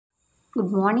Good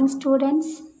morning,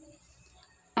 students,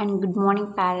 and good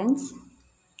morning, parents.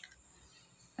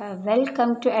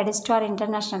 Welcome to Edistar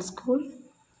International School.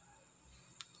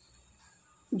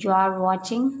 You are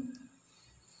watching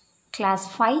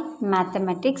Class 5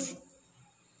 Mathematics,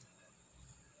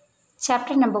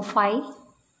 Chapter number 5,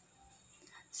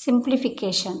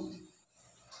 Simplification,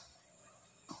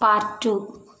 Part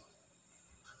 2.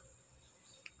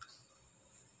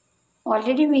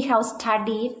 Already we have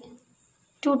studied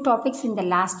two topics in the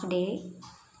last day.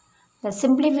 The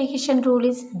simplification rule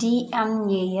is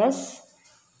DMAS,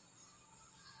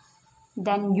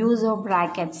 then use of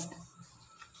brackets.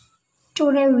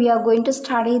 Today we are going to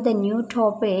study the new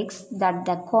topics, that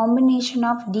the combination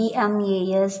of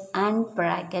DMAS and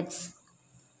brackets.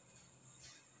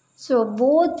 So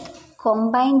both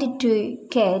combined to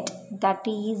get, that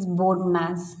is board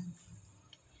mass.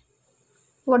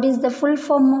 What is the full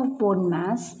form of board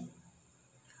mass?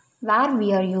 Where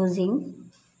we are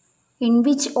using, in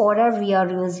which order we are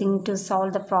using to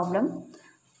solve the problem,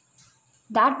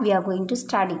 that we are going to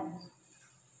study.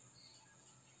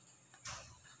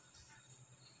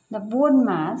 The board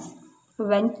mass,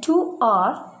 when two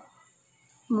or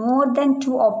more than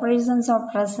two operations are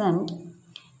present,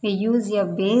 we use a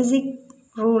basic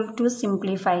rule to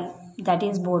simplify, that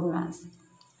is board mass.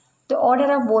 The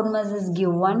order of board mass is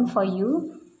given for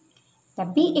you. The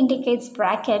B indicates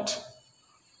bracket.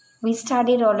 We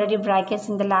studied already brackets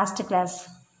in the last class.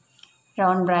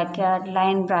 Round bracket,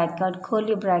 line bracket,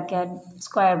 curly bracket,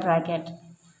 square bracket.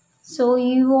 So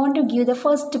you want to give the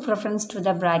first preference to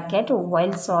the bracket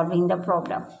while solving the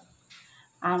problem.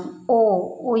 And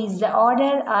O is the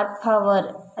order or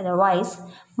power, otherwise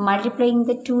multiplying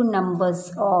the two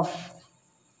numbers of.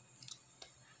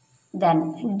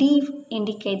 Then D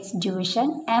indicates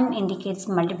division, M indicates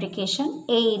multiplication,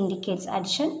 A indicates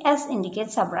addition, S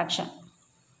indicates subtraction.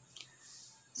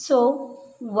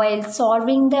 So while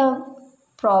solving the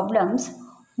problems,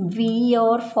 we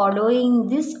are following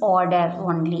this order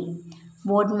only,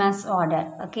 board mass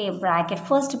order. Okay, bracket,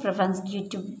 first preference due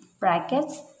to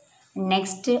brackets,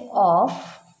 next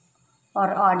of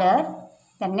or order,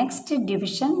 the next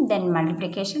division, then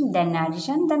multiplication, then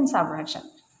addition, then subtraction.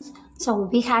 So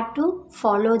we had to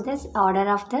follow this order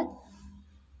of the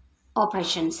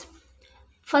operations.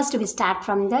 First we start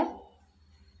from the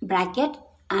bracket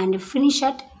and finish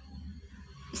at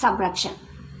subtraction.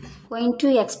 Going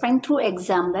to explain through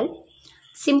example.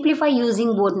 Simplify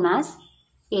using board mass.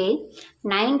 A.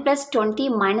 9 plus 20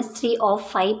 minus 3 of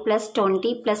 5 plus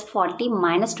 20 plus 40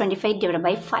 minus 25 divided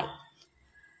by 5.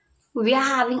 We are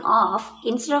having of.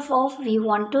 Instead of we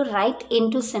want to write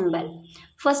into symbol.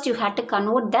 First you have to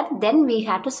convert that, then we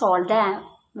have to solve the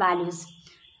values.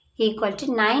 Equal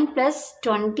to 9 plus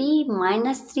 20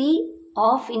 minus 3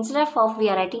 of, instead of we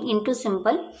are writing into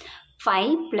symbol,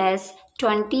 5 plus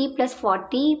 20 plus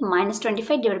 40 minus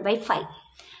 25 divided by 5.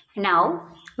 Now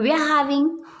we are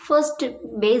having first,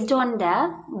 based on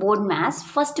the board mass,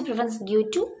 first preference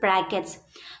due to brackets.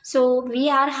 So we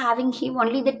are having here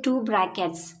only the two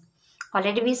brackets.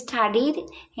 Already we studied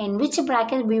in which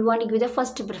bracket we want to give the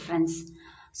first preference.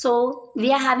 So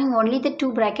we are having only the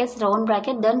two brackets, round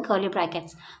bracket, then curly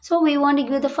brackets. So we want to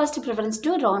give the first preference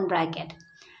to round bracket.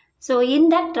 So in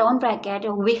that round bracket,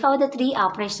 we have the three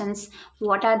operations.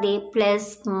 What are they?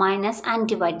 Plus, minus and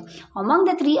divide. Among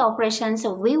the three operations,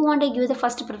 we want to give the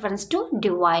first preference to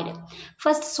divide.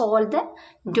 First solve the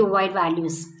divide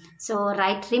values. So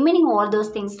write remaining all those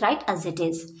things right as it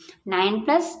is. 9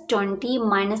 plus 20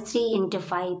 minus 3 into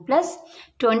 5 plus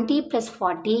 20 plus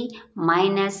 40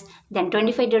 minus, then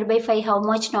 25 divided by 5, how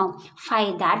much now?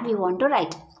 5, that we want to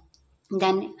write.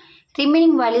 Then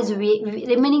remaining values, we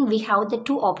have the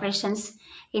two operations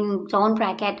in round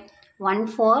bracket, one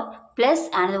for plus,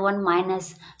 another one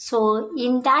minus. So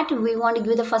in that we want to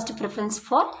give the first preference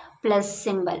for plus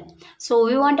symbol. So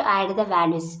we want to add the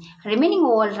values. Remaining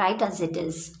all right as it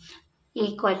is.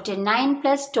 Equal to 9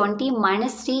 plus 20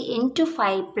 minus 3 into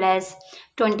 5 plus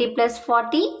 20 plus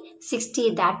 40,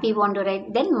 60, that we want to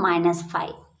write, then minus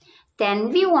 5. Then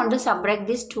we want to subtract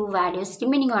these two values,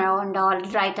 remaining around all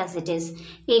right as it is.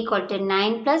 Equal to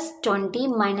 9 plus 20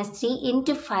 minus 3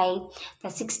 into 5. The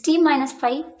 60 minus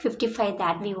 5, 55,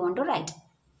 that we want to write.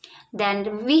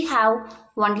 Then we have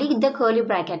only the curly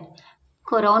bracket.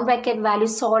 Round bracket value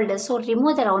solved. So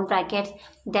remove the round bracket.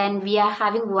 Then we are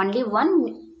having only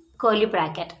one curly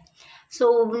bracket.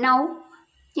 So now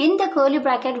in the curly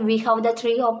bracket we have the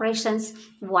three operations.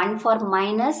 One for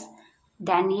minus,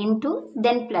 then into,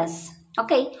 then plus.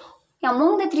 Okay,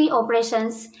 among the three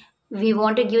operations we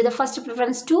want to give the first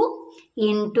preference to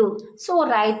into. So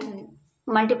write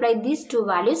multiply these two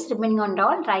values, remaining on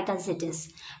all, write as it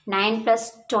is. 9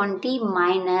 plus 20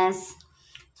 minus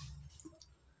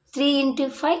 3 into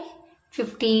 5,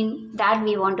 15, that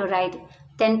we want to write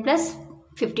 10 plus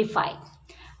 55.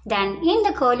 Then in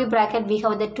the curly bracket we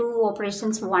have the two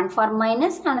operations, one for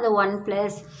minus, another one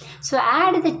plus. So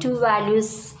add the two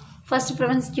values. First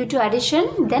preference due to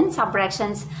addition, then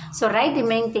subtractions. So write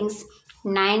remaining things.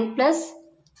 9 plus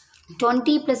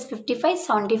 20 plus 55,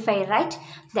 75, right?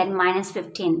 Then minus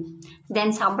 15.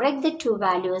 Then subtract the two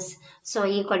values. So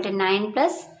equal to 9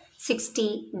 plus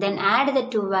 60. Then add the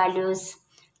two values.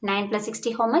 9 plus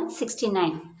 60, how much?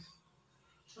 69.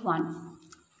 1.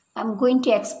 I'm going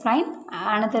to explain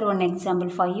another one example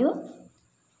for you.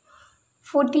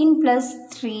 14 plus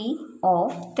 3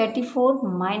 of 34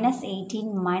 minus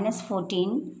 18 minus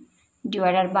 14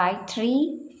 divided by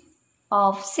 3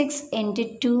 of 6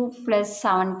 into 2 plus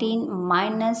 17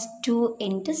 minus 2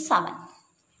 into 7.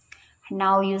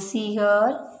 Now you see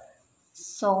here,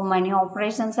 so many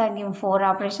operations are given, 4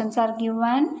 operations are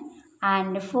given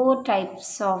and 4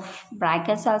 types of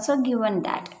brackets also given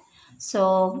that.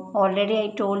 So already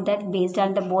I told that based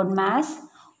on the board mass,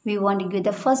 we want to give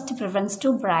the first preference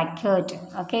to bracket.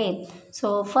 Okay,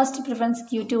 so first preference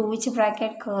give to which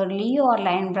bracket? Curly or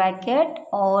line bracket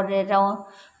or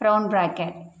round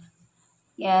bracket?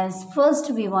 Yes, first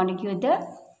we want to give the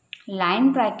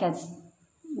line brackets.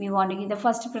 We want to give the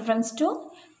first preference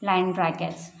to line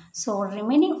brackets. So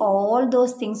remaining all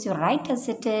those things you write as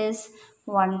it is.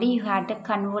 Only you have to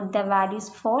convert the values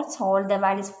for, solve the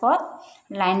values for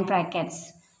line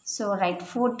brackets. So write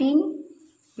 14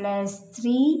 plus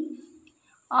 3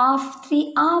 of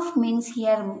 3 of means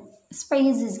here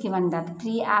space is given, that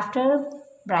 3 after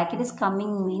bracket is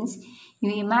coming means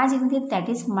you imagine that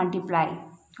is multiply.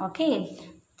 Okay,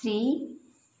 3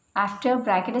 after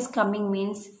bracket is coming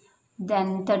means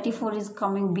then 34 is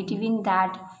coming between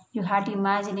that, you have to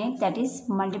imagine it, that is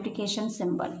multiplication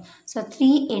symbol. So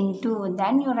 3 into,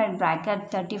 then you write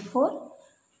bracket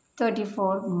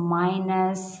 34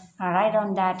 minus, write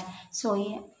on that.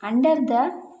 So under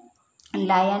the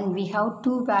lion we have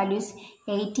two values,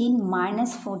 18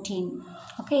 minus 14.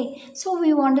 Okay, so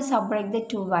we want to subtract the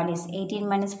two values. 18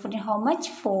 minus 14, how much?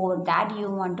 4, that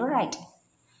you want to write.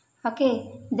 Okay,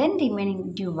 then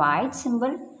remaining divide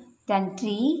symbol, then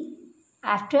 3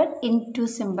 after into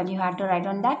symbol you have to write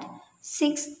on that.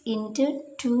 6 into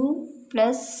 2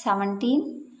 plus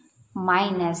 17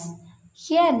 minus,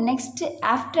 here next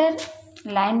after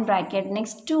line bracket,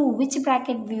 next to which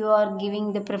bracket we are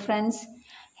giving the preference?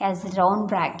 As round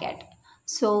bracket.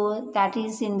 So that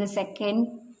is in the second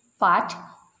part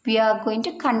we are going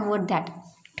to convert that.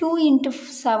 2 into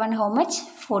 7, how much?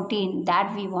 14,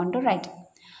 that we want to write.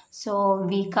 So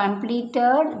we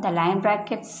completed the line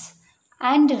brackets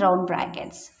and round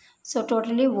brackets. So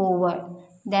totally over.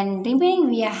 Then remaining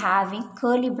we are having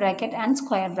curly bracket and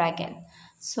square bracket.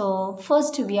 So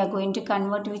first we are going to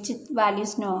convert which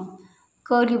values? No,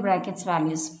 curly brackets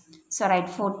values. So write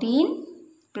 14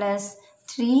 plus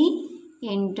 3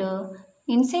 into,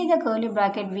 inside the curly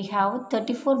bracket we have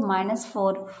 34 minus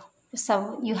 4.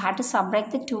 So you have to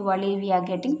subtract the two values, we are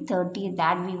getting 30,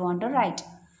 that we want to write.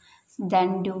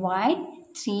 Then divide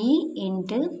 3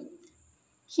 into,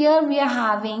 here we are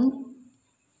having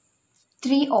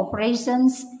 3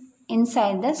 operations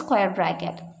inside the square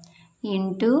bracket,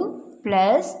 into,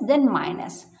 plus, then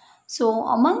minus. So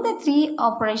among the 3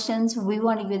 operations we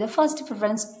want to give the first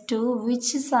preference to which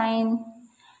sign?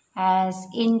 As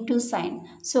into sign.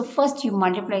 So first you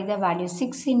multiply the value.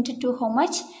 6 into 2, how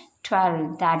much?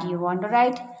 12, that you want to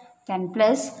write. Then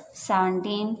plus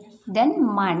 17, then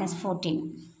minus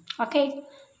 14. Okay,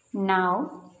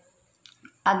 now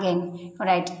again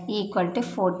write equal to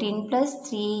 14 plus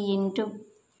 3 into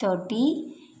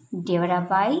 30 divided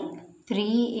by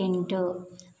 3 into,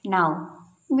 now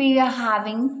we are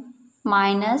having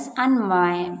minus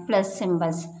and plus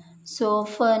symbols. So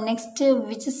for next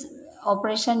which is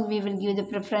operation we will give the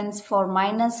preference for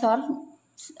minus or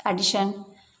addition?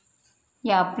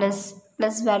 Yeah,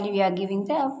 plus value we are giving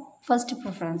the first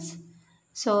preference.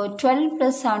 So 12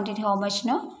 plus 17, how much?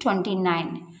 No,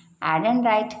 29. Add and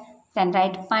write, then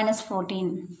write minus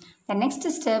 14. The next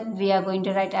step we are going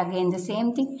to write again the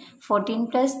same thing. 14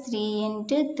 plus 3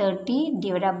 into 30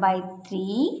 divided by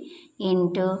 3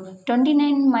 into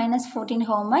 29 minus 14,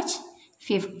 how much?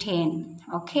 15.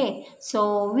 Okay,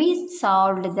 so we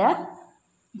solved the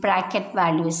bracket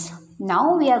values.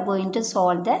 Now we are going to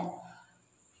solve the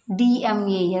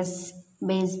DMAS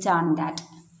based on that.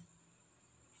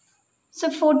 So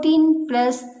 14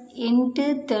 plus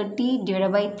into 30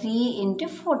 divided by 3 into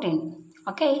 14.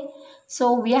 Okay,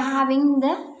 so we are having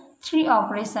the 3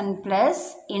 operation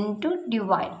plus into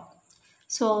divide.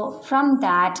 So from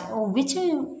that, which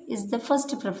is the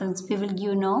first preference? We will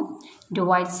give now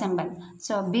divide symbol.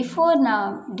 So before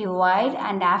now divide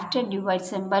and after divide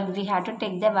symbol, we have to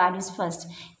take the values first.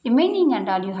 Remaining and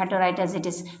all you have to write as it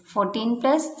is. 14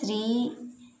 plus 3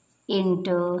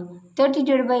 into 30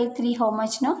 divided by 3, how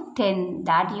much now? 10.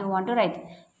 That you want to write.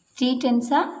 3 tens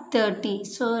are 30.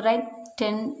 So write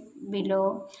 10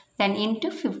 below, then into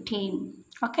 15.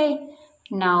 Okay.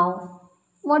 Now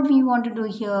what we want to do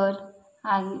here?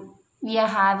 We are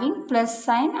having plus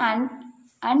sign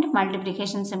and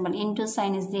multiplication symbol. Into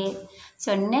sign is there.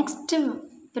 So next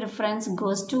preference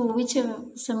goes to which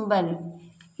symbol?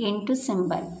 Into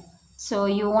symbol. So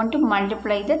you want to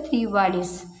multiply the 3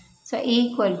 values. So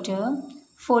equal to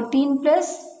 14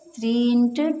 plus 3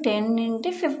 into 10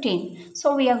 into 15.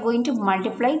 So we are going to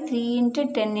multiply 3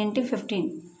 into 10 into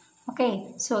 15. Okay.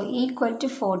 So equal to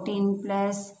 14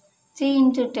 plus 3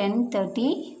 into 10,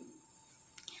 30.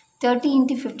 30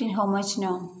 into 15, how much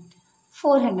now?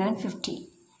 450.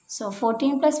 So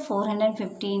 14 plus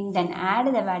 415, then add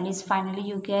the values. Finally,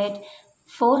 you get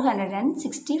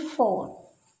 464.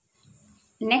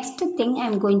 Next thing I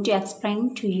am going to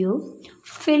explain to you.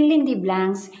 Fill in the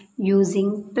blanks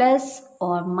using plus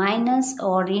or minus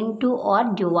or into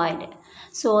or divide.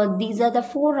 So these are the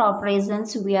 4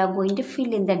 operations we are going to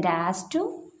fill in the dash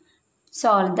to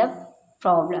solve the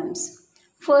problems.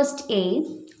 First A,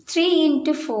 3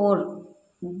 into 4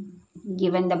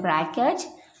 given the bracket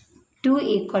 2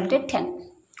 equal to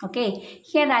 10. Okay,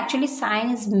 here actually sign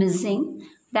is missing,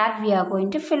 that we are going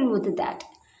to fill with that.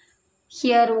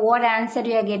 Here what answer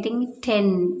you are getting?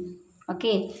 10.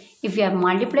 Okay, if you are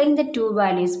multiplying the 2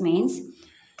 values means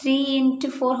 3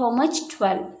 into 4 how much?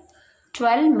 12.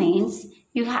 12 means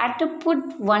you had to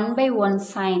put 1 by 1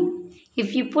 sign.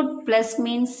 If you put plus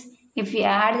means if you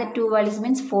add the 2 values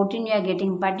means 14 you are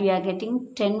getting, but you are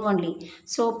getting 10 only.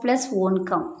 So plus won't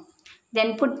come.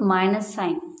 Then put minus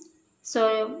sign.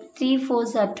 So 3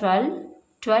 4s are 12.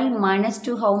 12 minus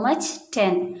 2 how much?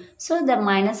 10. So the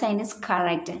minus sign is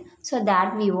correct. So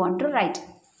that we want to write.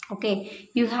 Okay.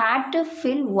 You had to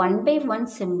fill 1 by 1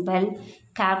 symbol.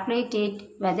 Calculate it.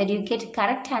 Whether you get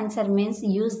correct answer means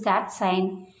use that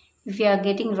sign. If you are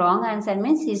getting wrong answer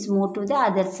means is move to the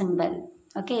other symbol.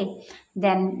 Okay,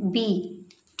 then B,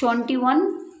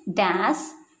 21 dash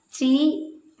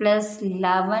 3 plus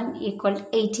 11 equal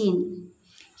 18.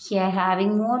 Here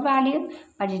having more value,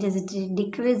 but it is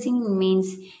decreasing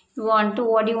means you want to,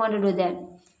 what do you want to do there?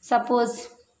 Suppose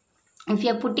if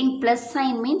you are putting plus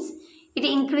sign means it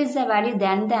increases the value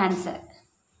than the answer.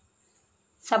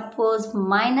 Suppose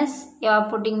minus you are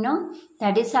putting no,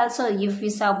 that is also if you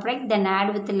subtract then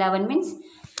add with 11 means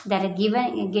that are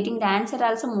given getting the answer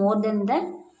also more than the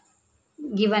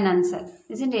given answer,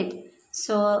 isn't it?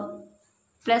 So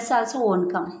plus also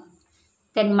won't come.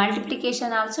 Then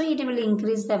multiplication also it will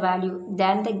increase the value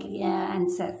than the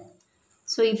answer.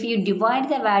 So if you divide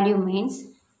the value means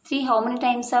 3, how many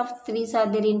times of 3s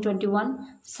are there in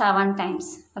 21? 7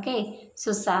 times. Okay,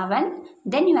 so 7,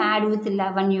 then you add with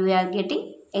 11 you are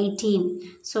getting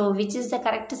 18. So which is the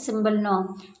correct symbol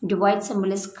now? Divide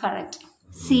symbol is correct.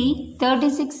 See,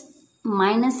 36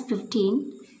 minus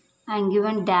 15 and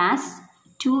given dash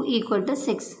 2 equal to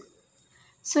 6.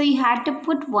 So you had to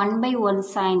put 1 by 1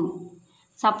 sign.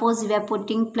 Suppose we are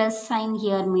putting plus sign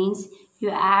here means you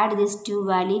add this 2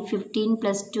 value. 15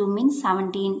 plus 2 means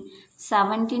 17.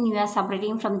 17 you are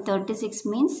separating from 36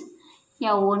 means you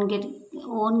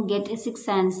won't get a 6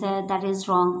 answer. That is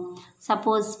wrong.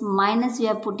 Suppose minus we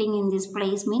are putting in this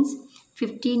place means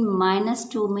 15 minus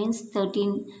 2 means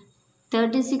 13.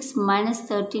 36 minus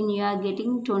 13 you are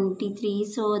getting 23.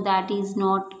 So that is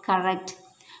not correct.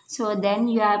 So then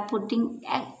you are putting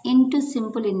into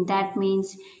simple in that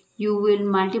means you will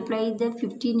multiply the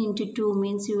 15 into 2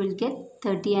 means you will get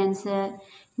 30 answer.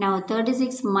 Now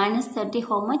 36 minus 30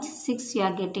 how much? 6 you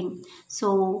are getting.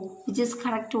 So which is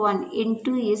correct one?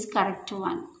 Into is correct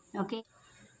one. Okay.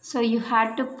 So you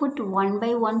had to put 1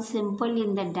 by 1 symbol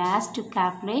in the dash to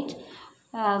calculate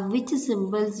which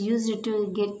symbols used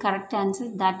to get correct answer,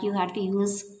 that you have to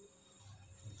use.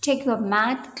 Take your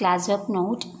math classwork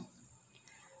note.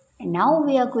 And now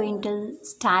we are going to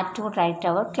start to write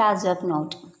our classwork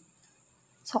note.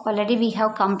 So already we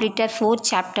have completed 4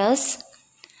 chapters.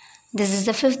 This is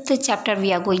the 5th chapter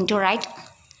we are going to write.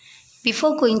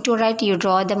 Before going to write, you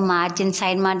draw the margin,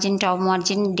 side margin, top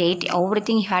margin, date,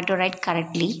 everything you have to write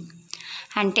correctly.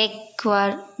 And take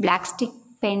your black stick,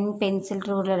 pen, pencil,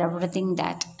 ruler, everything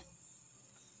that.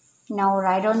 Now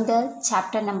write on the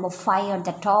chapter number 5 at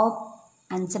the top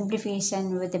and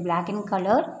simplification with the black in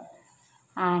color.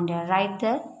 And write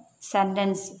the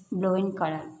sentence blue in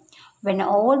color. When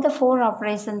all the four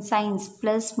operation signs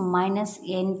plus, minus,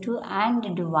 into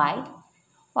and divide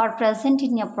are present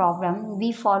in a problem,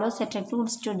 we follow certain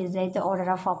rules to decide the order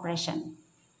of operation.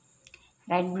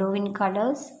 Write blue in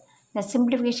colors. The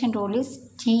simplification rule is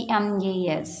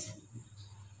DMAS.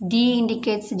 D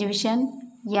indicates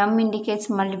division, M indicates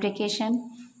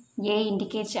multiplication, A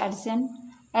indicates addition,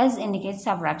 S indicates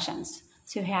subtractions.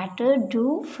 So you have to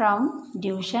do from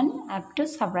division up to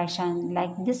subtraction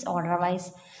like this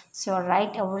order-wise. So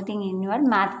write everything in your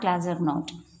math class or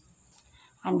note.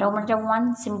 And number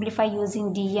 1, simplify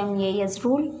using DMAS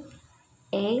rule.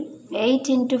 A, 8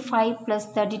 into 5 plus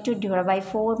 32 divided by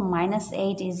 4 minus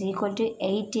 8 is equal to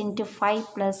 8 into 5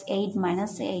 plus 8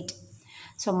 minus 8.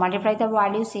 So multiply the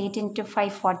values. 8 into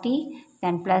 5, 40,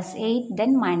 then plus 8,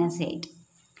 then minus 8.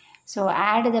 So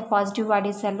add the positive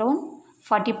values alone.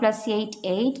 40 plus 8,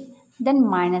 8, then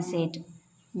minus 8.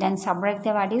 Then subtract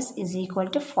the values is equal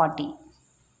to 40.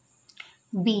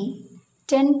 B,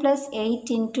 10 plus 8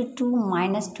 into 2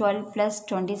 minus 12 plus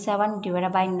 27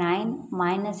 divided by 9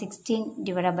 minus 16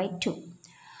 divided by 2.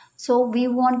 So we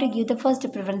want to give the first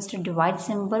preference to divide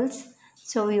symbols.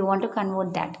 So we want to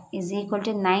convert that is equal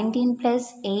to 19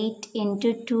 plus 8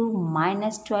 into 2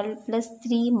 minus 12 plus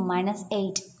 3 minus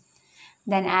 8.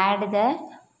 Then add the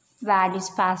values,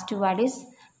 positive values.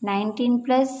 19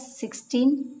 plus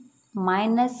 16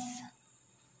 minus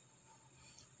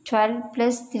 12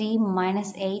 plus 3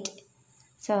 minus 8.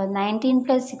 So 19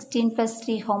 plus 16 plus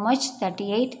 3, how much?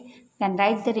 38. Then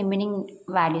write the remaining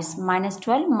values. Minus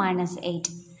 12 minus 8.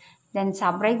 Then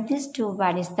subtract these two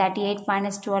values. 38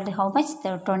 minus 12, how much?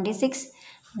 26.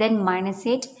 Then minus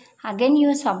 8. Again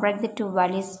you subtract the two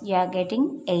values. You are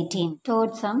getting 18.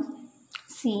 Third sum.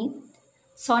 C.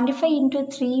 75 into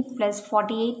 3 plus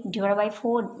 48 divided by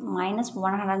 4 minus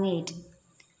 108.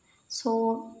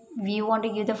 So we want to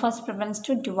give the first preference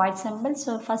to divide symbol.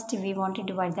 So first we want to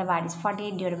divide the values.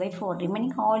 48 divided by 4.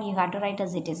 Remaining all you have to write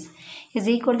as it is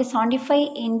equal to 75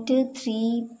 into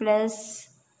 3 plus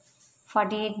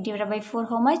 48 divided by 4,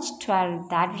 how much? 12.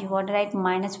 That we want to write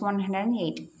minus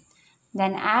 108.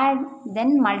 Then add,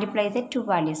 then multiply the two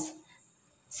values.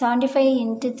 75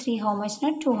 into 3, how much?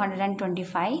 No,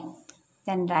 225.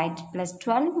 Then write plus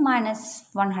 12 minus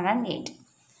 108.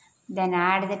 Then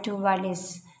add the two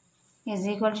values is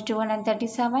equal to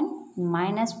 237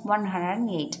 minus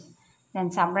 108.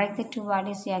 Then subtract the two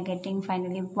values. You are getting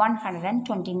finally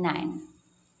 129.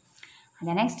 And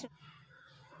the next,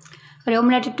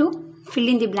 formula 2, fill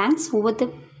in the blanks over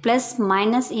the plus,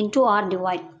 minus, into or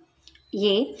divide.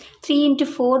 A, 3 into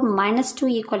 4 minus 2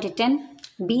 equal to 10.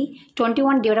 B,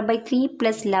 21 divided by 3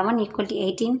 plus 11 equal to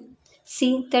 18.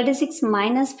 C, 36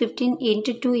 minus 15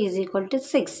 into 2 is equal to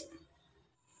 6.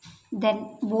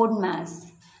 Then word mass.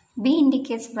 B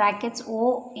indicates brackets,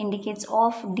 O indicates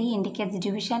off, D indicates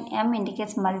division, M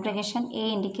indicates multiplication,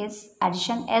 A indicates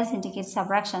addition, S indicates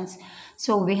subtractions.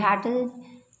 So we have to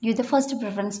give the first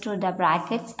preference to the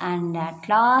brackets and at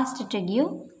last to give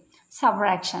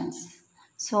subtractions.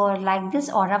 So like this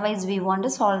order-wise we want to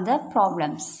solve the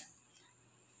problems.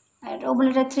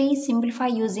 Formula 3, simplify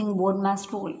using word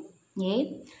mass rule.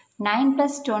 A, 9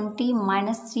 plus 20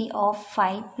 minus 3 of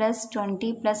 5 plus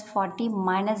 20 plus 40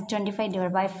 minus 25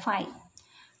 divided by 5.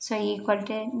 So equal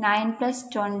to 9 plus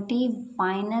 20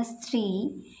 minus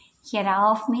 3. Here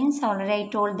half means, already I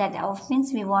told that half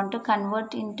means we want to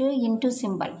convert into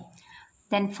symbol.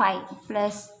 Then 5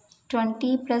 plus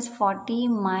 20 plus 40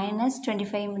 minus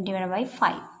 25 divided by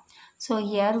 5. So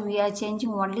here we are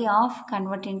changing only half,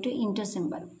 convert into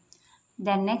symbol.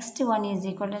 Then next one is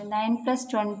equal to 9 plus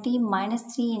 20 minus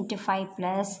 3 into 5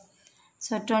 plus.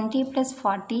 So 20 plus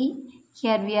 40.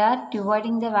 Here we are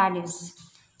dividing the values.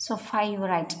 So 5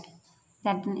 write.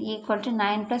 That equal to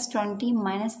 9 plus 20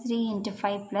 minus 3 into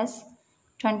 5 plus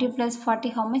 20 plus 40,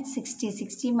 how much? 60.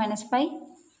 60 minus 5,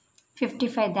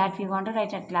 55. That we want to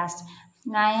write at last.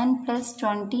 9 plus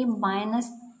 20 minus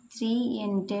 3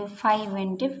 into 5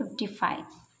 into 55.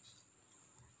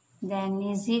 Then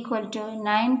is equal to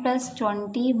 9 plus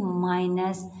 20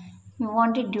 minus, we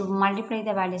want to do multiply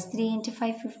the values. 3 into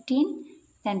 5, 15,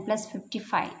 then plus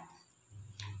 55.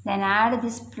 Then add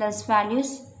this plus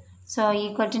values. So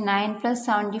equal to 9 plus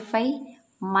 75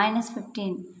 minus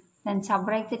 15. Then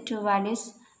subtract the two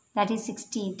values, that is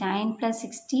 60. 9 plus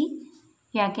 60,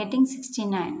 you are getting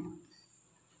 69.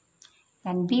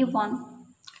 Then B1,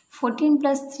 14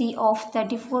 plus 3 of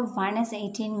 34 minus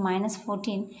 18 minus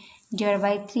 14 divided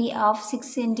by 3 of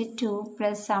 6 into 2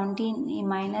 plus 17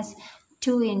 minus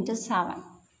 2 into 7.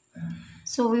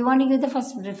 So we want to give the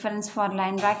first reference for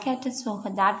line bracket, so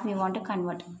that we want to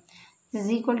convert. This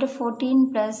is equal to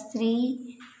 14 plus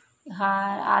 3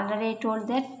 Already told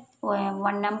that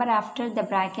one number after the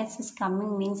brackets is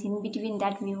coming means in between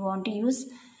that we want to use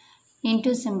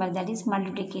into symbol, that is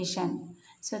multiplication.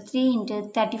 So 3 into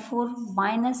 34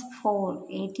 minus 4,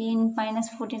 18 minus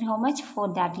 14, how much?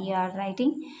 4, that you are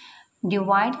writing.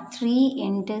 Divide 3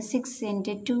 into 6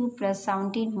 into 2 plus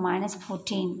 17 minus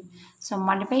 14. So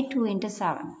multiply 2 into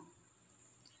 7.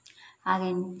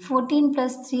 Again 14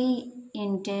 plus 3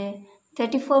 into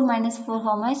 34 minus 4,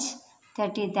 how much?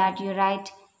 30, that you write.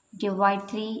 Divide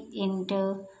 3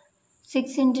 into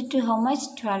 6 into 2, how much?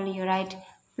 12, you write.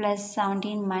 Plus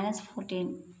 17 minus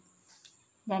 14.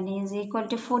 That is equal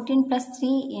to 14 plus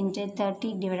 3 into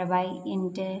 30 divided by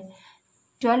into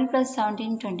 12 plus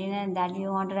 17, 29, that you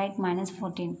want to write minus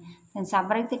 14. Then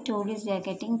subtract the two digits, we are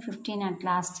getting 15 at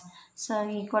last. So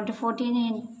equal to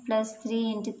 14 plus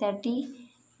 3 into 30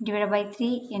 divided by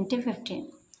 3 into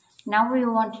 15. Now we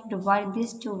want to divide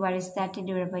these two values, 30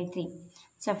 divided by 3.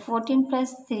 So 14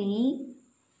 plus 3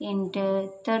 into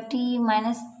 30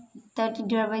 minus 30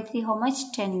 divided by 3, how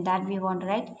much? 10, that we want to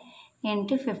write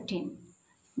into 15.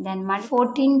 Then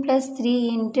 14 plus 3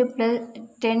 into plus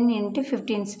 10 into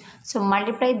 15. So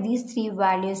multiply these three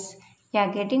values. You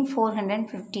are getting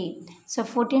 450. So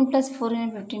 14 plus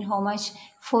 415, how much?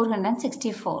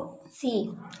 464.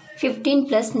 See, 15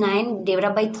 plus 9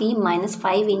 divided by 3 minus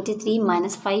 5 into 3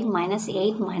 minus 5 minus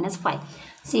 8 minus 5.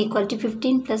 So equal to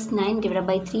 15 plus 9 divided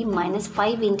by 3 minus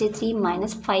 5 into 3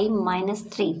 minus 5 minus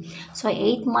 3. So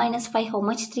 8 minus 5, how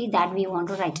much? 3, that we want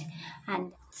to write.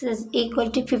 And this is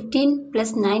equal to 15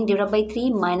 plus 9 divided by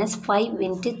 3 minus 5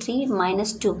 into 3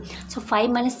 minus 2. So 5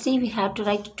 minus 3 we have to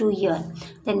write 2 here.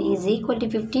 Then is equal to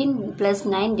 15 plus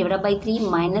 9 divided by 3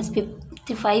 minus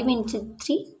 55 into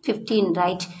 3, 15,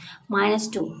 right? Minus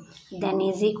 2. Then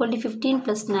is equal to 15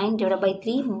 plus 9 divided by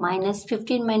 3 minus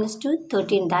 15 minus 2,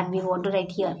 13, that we want to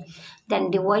write here. Then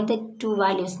divide the two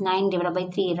values, 9 divided by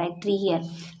 3, write 3 here.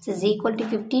 So is equal to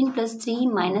 15 plus 3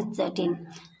 minus 13.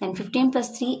 Then 15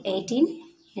 plus 3, 18.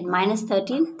 Then minus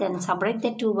 13. Then subtract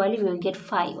the two values, we will get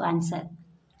 5 answer.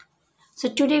 So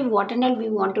today what and all we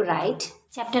want to write?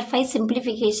 Chapter 5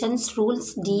 Simplifications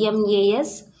Rules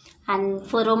DMAS. And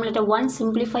for Roman letter 1,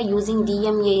 simplify using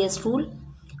DMAS rule.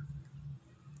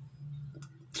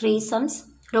 3 sums.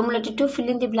 Roman letter 2, fill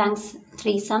in the blanks,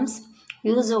 3 sums.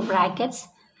 Use of brackets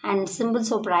and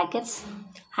symbols of brackets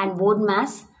and word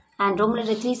mass. And Roman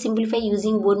letter 3, simplify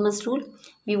using word mass rule.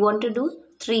 We want to do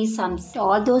 3 sums.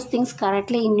 All those things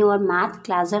correctly in your math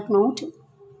class up note.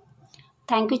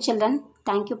 Thank you children.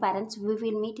 Thank you parents. We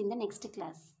will meet in the next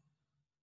class.